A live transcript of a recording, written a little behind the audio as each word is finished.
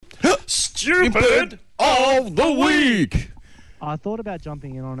Stupid of the week. I thought about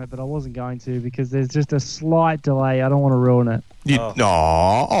jumping in on it, but I wasn't going to because there's just a slight delay. I don't want to ruin it.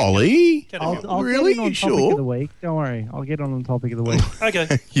 Ollie. I'll Really? get on You topic sure? of the week. Don't worry. I'll get on topic of the week.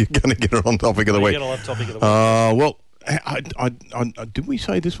 Okay. You're going to get it on topic of the week. You're going to love topic of the week. Well, I did we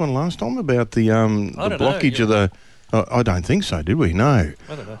say this one last time about the blockage of the... I don't think so, did we? No.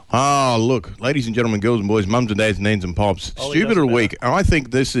 I don't know. Oh, look, ladies and gentlemen, girls and boys, mums and dads, nans and pops, Ollie stupid of the doesn't week. I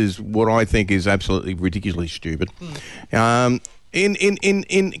think this is what I think is absolutely ridiculously stupid.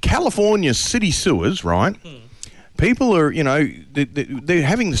 In California city sewers, right, people are, they're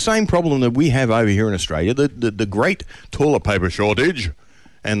having the same problem that we have over here in Australia, the great toilet paper shortage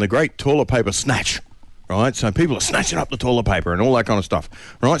and the great toilet paper snatch. Right, so people are snatching up the toilet paper and all that kind of stuff.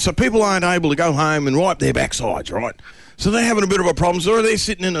 Right, so people aren't able to go home and wipe their backsides. Right, so they're having a bit of a problem. So they're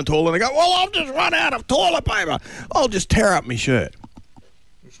sitting in the toilet and they go, "Well, I've just run out of toilet paper. I'll just tear up my shirt."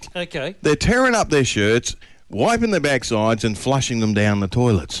 Okay. They're tearing up their shirts, wiping their backsides, and flushing them down the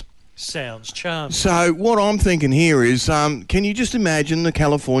toilets. Sounds charming. So what I'm thinking here is, can you just imagine the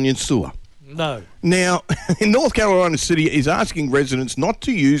Californian sewer? No. Now, North Carolina City is asking residents not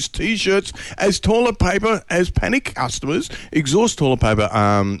to use T-shirts as toilet paper as panic customers exhaust toilet paper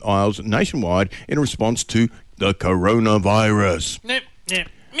aisles nationwide in response to the coronavirus.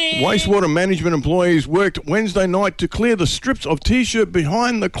 Wastewater management employees worked Wednesday night to clear the strips of T-shirt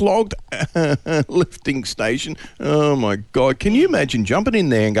behind the clogged lifting station. Oh, my God. Can you imagine jumping in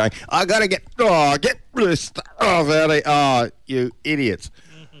there and going, I got to get this stuff out of here. Oh, you idiots.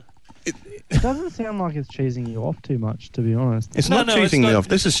 It doesn't sound like it's cheesing you off too much, to be honest. It's not cheesing me off.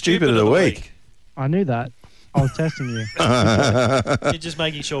 This is stupid of the week. I knew that. I was testing you. You're just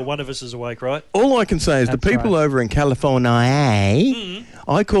making sure one of us is awake, right? All I can say is the people over in California,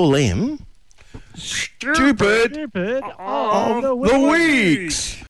 I call them stupid Stupid of the weeks.